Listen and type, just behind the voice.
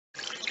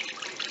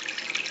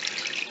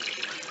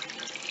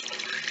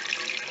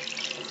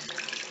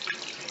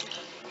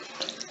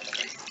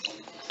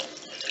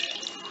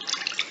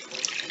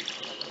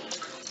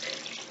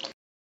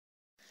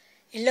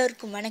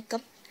எல்லோருக்கும்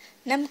வணக்கம்.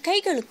 நம்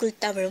கைகளுக்குள்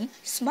தவழும்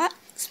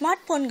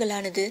ஸ்மார்ட்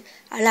போன்களானது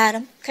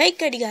அலாரம், கை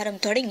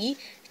கடிகாரம் தொடங்கி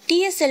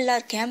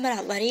டிஎஸ்எல்ஆர் கேமரா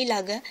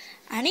வரையிலாக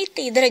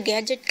அனைத்து இதர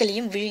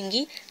கேஜெட்களையும்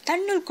விழுங்கி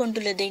தன்னுள்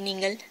கொண்டுள்ளதை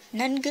நீங்கள்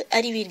நன்கு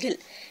அறிவீர்கள்.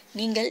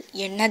 நீங்கள்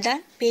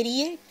என்னதான்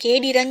பெரிய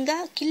கேடிரங்கா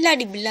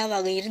கில்லாடி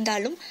பில்லாவாக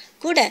இருந்தாலும்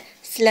கூட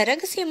சில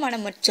ரகசியமான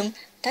மற்றும்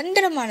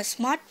தந்திரமான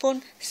ஸ்மார்ட் போன்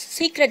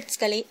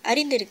சீக்ரெட்ஸ்களை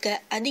அறிந்திருக்க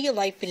அதிக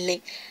வாய்ப்பில்லை.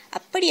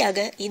 அப்படியாக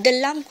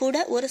இதெல்லாம் கூட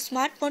ஒரு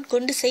ஸ்மார்ட் போன்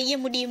கொண்டு செய்ய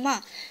முடியுமா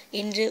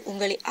என்று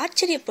உங்களை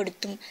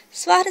ஆச்சரியப்படுத்தும்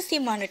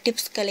சுவாரஸ்யமான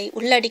டிப்ஸ்களை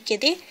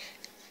உள்ளடக்கியதே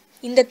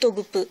இந்த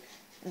தொகுப்பு.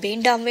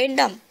 வேண்டாம்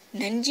வேண்டாம்,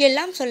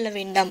 நன்றியெல்லாம் சொல்ல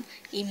வேண்டாம்.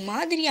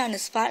 இம்மாதிரியான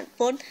ஸ்மார்ட்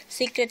போன்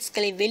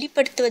சீக்ரெட்ஸ்களை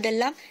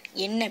வெளிப்படுத்துவதெல்லாம்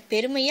என்ன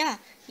பெருமையா?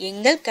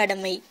 எங்கள்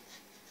கடமை.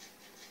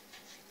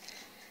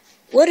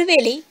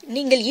 ஒருவேளை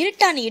நீங்கள்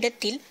இருட்டான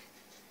இடத்தில்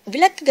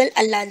விளக்குகள்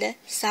அல்லாத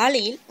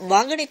சாலையில்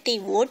வாகனத்தை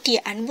ஓட்டிய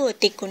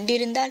அனுபவத்தை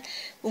கொண்டிருந்தால்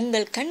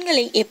உங்கள்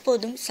கண்களை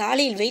எப்போதும்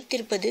சாலையில்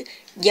வைத்திருப்பது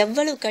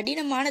எவ்வளவு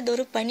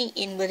கடினமானதொரு பணி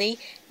என்பதை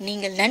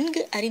நீங்கள்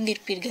நன்கு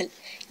அறிந்திருப்பீர்கள்.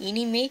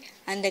 இனிமே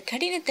அந்த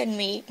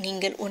கடினத்தன்மையை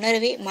நீங்கள்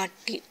உணரவே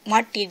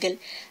மாட்டீர்கள்.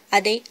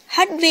 அதை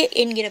ஹார்ட்வேர்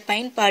என்கிற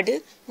பயன்பாடு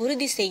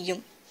உறுதி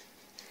செய்யும்.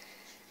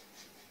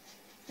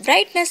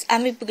 பிரைட்னஸ்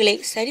அமைப்புகளை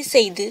சரி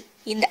செய்து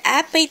இந்த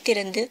ஆப்பை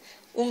திறந்து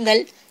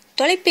உங்கள்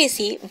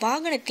தொலைபேசியை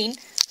வாகனத்தின்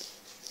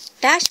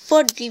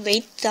டேஷ்போர்டில்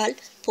வைத்தால்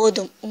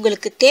போதும்.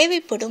 உங்களுக்கு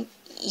தேவைப்படும்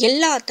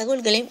எல்லா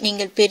தகவல்களையும்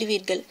நீங்கள்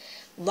பெறுவீர்கள்.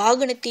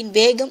 வாகனத்தின்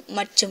வேகம்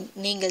மற்றும்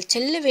நீங்கள்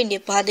செல்ல வேண்டிய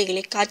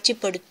பாதைகளை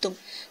காட்சிப்படுத்தும்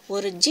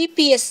ஒரு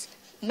GPS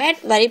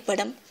மேப்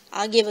வரைபடம்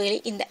ஆகியவைகளை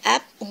இந்த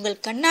ஆப் உங்கள்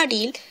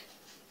கண்ணாடியில்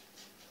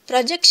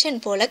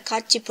ப்ரொஜெக்ஷன் போல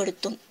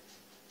காட்சிப்படுத்தும்.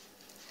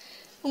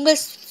 உங்கள்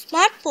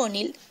ஸ்மார்ட்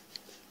போனில்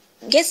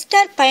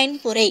கெஸ்டர்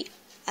பயன்முறை,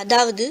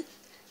 அதாவது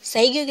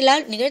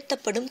சைகைகளால்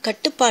நிகழ்த்தப்படும்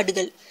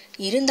கட்டுப்பாடுகள்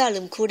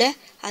இருந்தாலும் கூட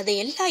அதை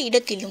எல்லா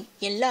இடத்திலும்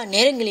எல்லா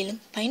நேரங்களிலும்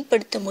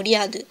பயன்படுத்த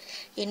முடியாது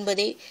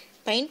என்பதை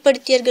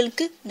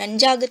பயன்படுத்தியவர்களுக்கு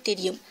நன்றாக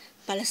தெரியும்.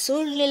 பல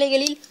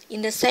சூழ்நிலைகளில்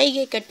இந்த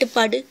சைகை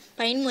கட்டுப்பாடு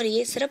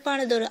பயன்முறையே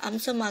சிறப்பானதொரு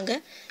அம்சமாக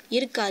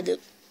இருக்காது.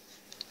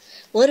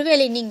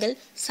 ஒருவேளை நீங்கள்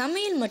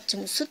சமையல்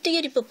மற்றும்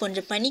சுத்திகரிப்பு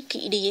போன்ற பணிக்கு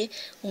இடையே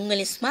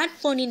உங்களின் ஸ்மார்ட்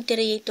போனின்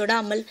திரையை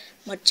தொடாமல்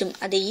மற்றும்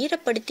அதை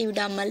ஈரப்படுத்தி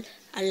விடாமல்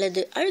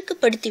அல்லது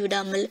அழுக்குப்படுத்தி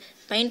விடாமல்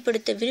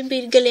பயன்படுத்த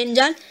விரும்புகிறீர்கள்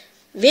என்றால்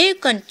வேவ்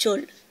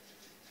கண்ட்ரோல்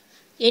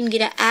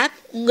என்கிற ஆப்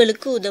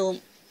உங்களுக்கு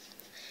உதவும்.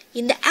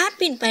 இந்த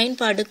ஆப்பின்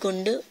பயன்பாடு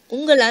கொண்டு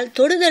உங்களால்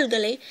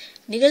தொடுதல்களை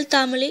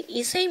நிகழ்த்தாமலே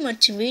இசை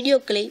மற்றும்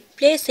வீடியோக்களை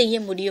பிளே செய்ய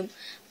முடியும்,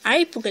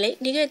 அழைப்புகளை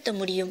நிகழ்த்த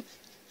முடியும்.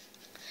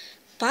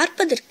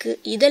 பார்ப்பதற்கு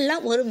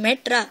இதெல்லாம் ஒரு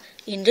மேட்ரா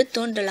என்று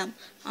தோன்றலாம்.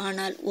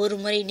 ஆனால் ஒரு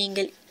முறை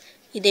நீங்கள்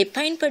இதை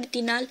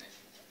பயன்படுத்தினால்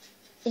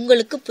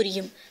உங்களுக்கு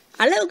புரியும்.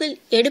 அளவுகள்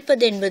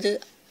எடுப்பது என்பது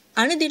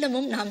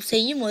அனுதினமும் நாம்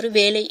செய்யும் ஒரு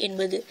வேலை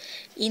என்பது.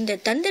 இந்த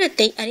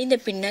தந்திரத்தை அறிந்த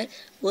பின்னர்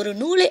ஒரு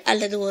நூலை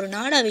அல்லது ஒரு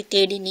நாடாவை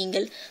தேடி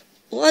நீங்கள்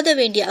ஓத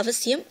வேண்டிய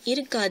அவசியம்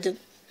இருக்காது.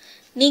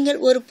 நீங்கள்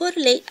ஒரு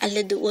பொருளை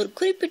அல்லது ஒரு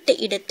குறிப்பிட்ட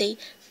இடத்தை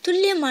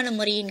துல்லியமான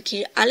முறையின்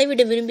கீழ்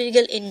அளவிட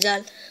விரும்புகிறீர்கள்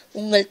என்றால்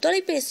உங்கள்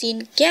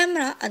தொலைபேசியின்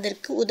கேமரா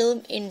அதற்கு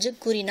உதவும் என்று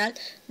கூறினால்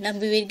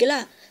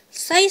நம்புவீர்களா?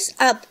 சைஸ்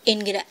ஆப்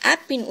என்கிற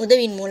ஆப்பின்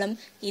உதவியின் மூலம்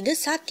இது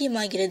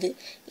சாத்தியமாகிறது.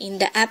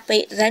 இந்த ஆப்பை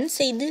ரன்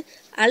செய்து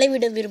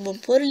அளவிட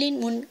விரும்பும் பொருளின்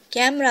முன்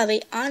கேமராவை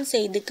ஆன்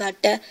செய்து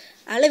காட்ட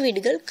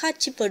அளவீடுகள்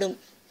காட்சிப்படும்.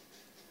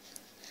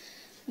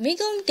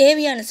 மிகவும்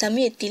தேவையான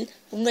சமயத்தில்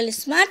உங்கள்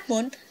ஸ்மார்ட்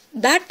போன்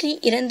பேட்டரி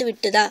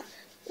இறந்துவிட்டதா?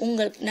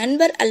 உங்கள்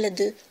நண்பர்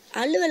அல்லது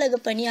அலுவலக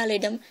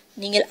பணியாளரிடம்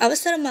நீங்கள்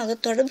அவசரமாக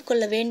தொடர்பு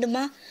கொள்ள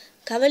வேண்டுமா?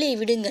 கவலையை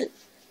விடுங்கள்.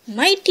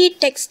 மைட்டி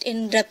டெக்ஸ்ட்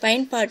என்ற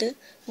பயன்பாடு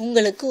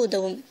உங்களுக்கு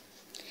உதவும்.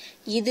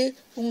 இது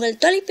உங்கள்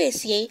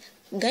தொலைபேசியை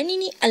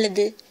கணினி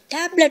அல்லது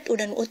டேப்லெட்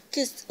உடன்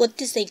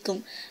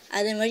ஒத்திசைக்கும்.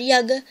 அதன்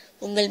வழியாக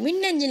உங்கள்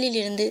மின்னஞ்சலில்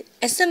இருந்து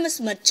SMS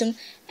மற்றும்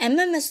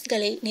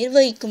MMSகளை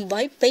நிர்வகிக்கும்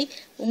வாய்ப்பை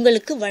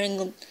உங்களுக்கு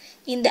வழங்கும்.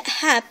 இந்த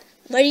ஆப்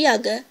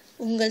வழியாக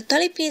உங்கள்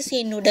தொலைபேசி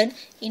எண்ணுடன்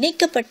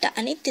இணைக்கப்பட்ட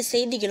அனைத்து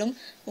செய்திகளும்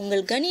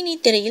உங்கள் கணினி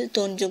திரையில்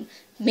தோன்றும்.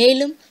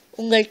 மேலும்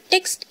உங்கள்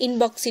டெக்ஸ்ட்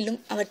இன்பாக்ஸிலும்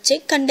அவற்றை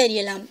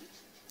கண்டறியலாம்.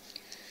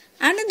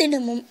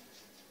 அனுதினமும்,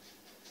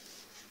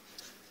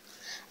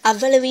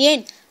 அவ்வளவு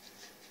ஏன்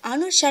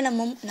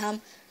அனுஷனமும் நாம்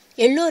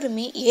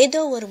எல்லோருமே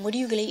ஏதோ ஒரு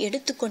முடிவுகளை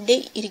எடுத்துக்கொண்டே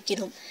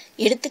இருக்கிறோம்.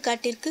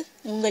 எடுத்துக்காட்டிற்கு,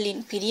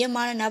 உங்களின்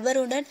பிரியமான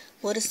நபருடன்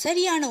ஒரு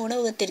சரியான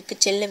உணவகத்திற்கு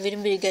செல்ல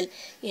விரும்புகிறீர்கள்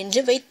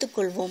என்று வைத்துக்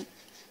கொள்வோம்.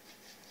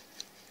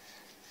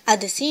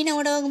 அது சீன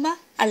உணவகமா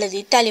அல்லது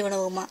இத்தாலிய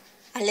உணவகமா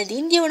அல்லது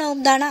இந்திய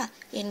உணவகம் தானா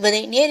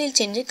என்பதை நேரில்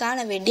சென்று காண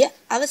வேண்டிய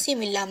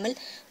அவசியம் இல்லாமல்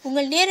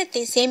உங்கள்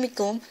நேரத்தை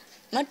சேமிக்கவும்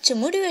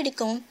மற்றும்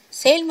முடிவெடுக்கவும்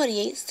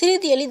செயல்முறையை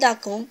சிறிது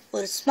எளிதாக்கவும்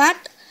ஒரு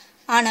ஸ்மார்ட்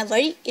ஆன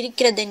வழி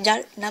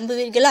இருக்கிறதென்றால்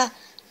நம்புவீர்களா?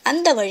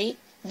 அந்த வழி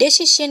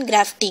டெசிஷன்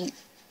கிராஃப்டிங்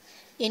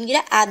என்கிற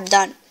ஆப்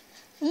தான்.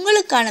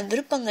 உங்களுக்கான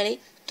விருப்பங்களை,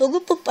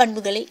 தொகுப்பு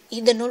பண்புகளை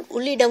இதனுள்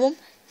உள்ளிடவும்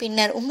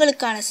பின்னர்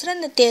உங்களுக்கான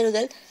சிறந்த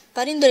தேர்வுகள்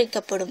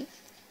பரிந்துரைக்கப்படும்.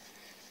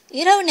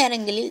 இரவு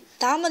நேரங்களில்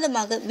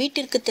தாமதமாக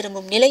வீட்டிற்கு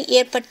திரும்பும் நிலை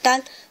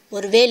ஏற்பட்டால்,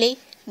 ஒருவேளை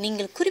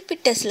நீங்கள்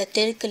குறிப்பிட்ட சில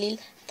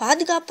தெருக்களில்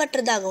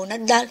பாதுகாப்பற்றதாக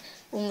உணர்ந்தால்,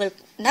 உங்கள்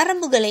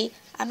நரம்புகளை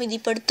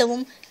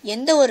அமைதிப்படுத்தவும்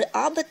எந்த ஒரு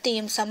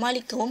ஆபத்தையும்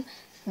சமாளிக்கவும்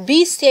பி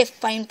சேஃப்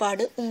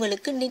பயன்பாடு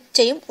உங்களுக்கு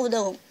நிச்சயம்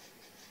உதவும்.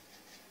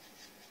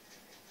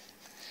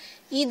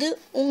 இது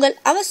உங்கள்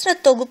அவசர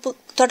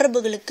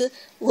தொடர்புகளுக்கு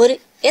ஒரு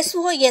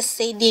SOS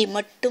செய்தியை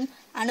மட்டும்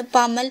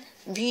அனுப்பாமல்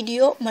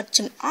வீடியோ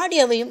மற்றும்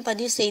ஆடியோவையும்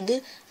பதிவு செய்து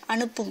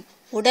அனுப்பும்.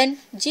 உடன்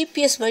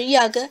GPS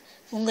வழியாக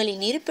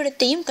உங்களின்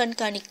இருப்பிடத்தையும்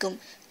கண்காணிக்கும்.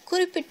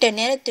 குறிப்பிட்ட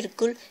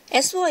நேரத்திற்குள்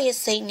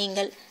SOS-ஐ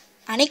நீங்கள்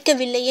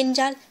அணைக்கவில்லை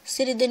என்றால்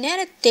சிறிது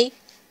நேரத்தை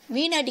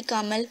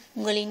வீணடிக்காமல்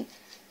உங்களின்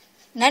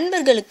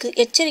நண்பர்களுக்கு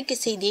எச்சரிக்கை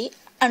செய்தியை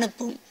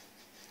அனுப்பும்.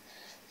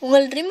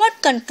 உங்கள் ரிமோட்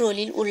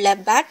கண்ட்ரோலில் உள்ள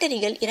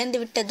பேட்டரிகள்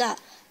இறந்துவிட்டதா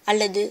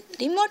அல்லது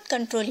ரிமோட்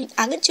கண்ட்ரோலின்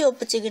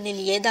அகச்சிவப்பு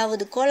சிக்னலில்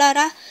ஏதாவது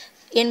கோளாறா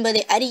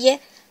என்பதை அறிய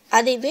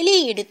அதை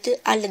வெளியே எடுத்து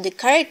அல்லது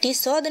கழட்டி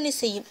சோதனை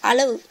செய்யும்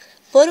அளவு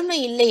பொறுமை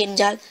இல்லை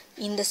என்றால்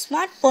இந்த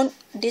ஸ்மார்ட் போன்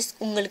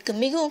டிஸ்க் உங்களுக்கு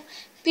மிகவும்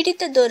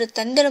பிடித்ததொரு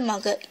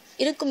தந்திரமாக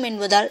இருக்கும்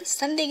என்பதால்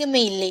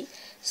சந்தேகமே இல்லை.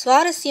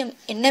 சுவாரஸ்யம்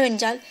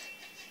என்னவென்றால்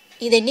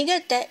இதை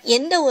நிகழ்த்த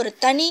எந்த ஒரு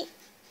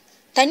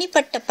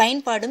தனிப்பட்ட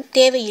பயன்பாடும்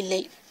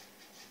தேவையில்லை.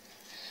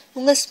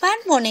 உங்கள்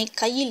ஸ்மார்ட் போனை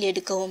கையில்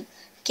எடுக்கவும்,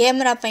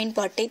 கேமரா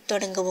பயன்பாட்டை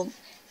தொடங்கவும்,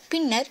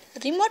 பின்னர்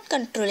ரிமோட்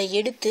கண்ட்ரோலை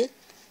எடுத்து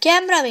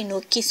கேமராவை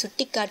நோக்கி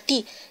சுட்டிக்காட்டி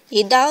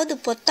ஏதாவது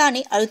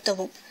பொத்தானை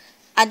அழுத்தவும்.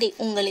 அதை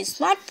உங்களின்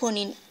ஸ்மார்ட்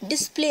போனின்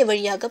டிஸ்பிளே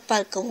வழியாக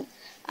பார்க்கவும்.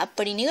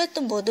 அப்படி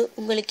நிகழ்த்தும் போது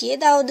உங்களுக்கு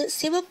ஏதாவது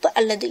சிவப்பு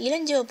அல்லது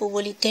இளஞ்சிவப்பு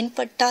ஒளி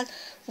தென்பட்டால்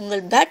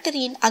உங்கள்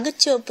பேட்டரியின்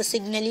அகச்சிவப்பு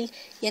சிக்னலில்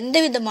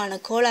எந்தவிதமான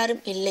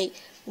கோளாறும் இல்லை.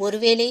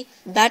 ஒருவேளை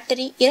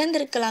பேட்டரி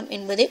இறந்திருக்கலாம்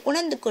என்பதை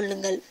உணர்ந்து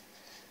கொள்ளுங்கள்.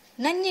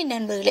 நன்றி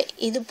நண்பர்களே.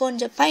 இது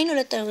போன்ற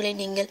பயனுள்ள தகவல்களை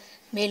நீங்கள்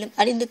மேலும்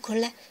அறிந்து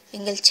கொள்ள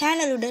எங்கள்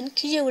சேனலுடன்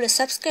கீழே உள்ள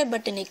சப்ஸ்கிரைப்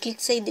பட்டனை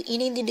கிளிக் செய்து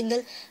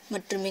இணைந்திடுங்கள்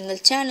மற்றும்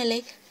எங்கள் சேனலை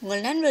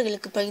உங்கள்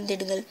நண்பர்களுக்கு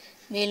பகிர்ந்திடுங்கள்.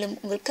 மேலும்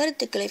உங்கள்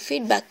கருத்துக்களை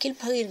ஃபீட்பேக்கில்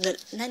பகிருங்கள்.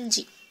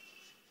 நன்றி.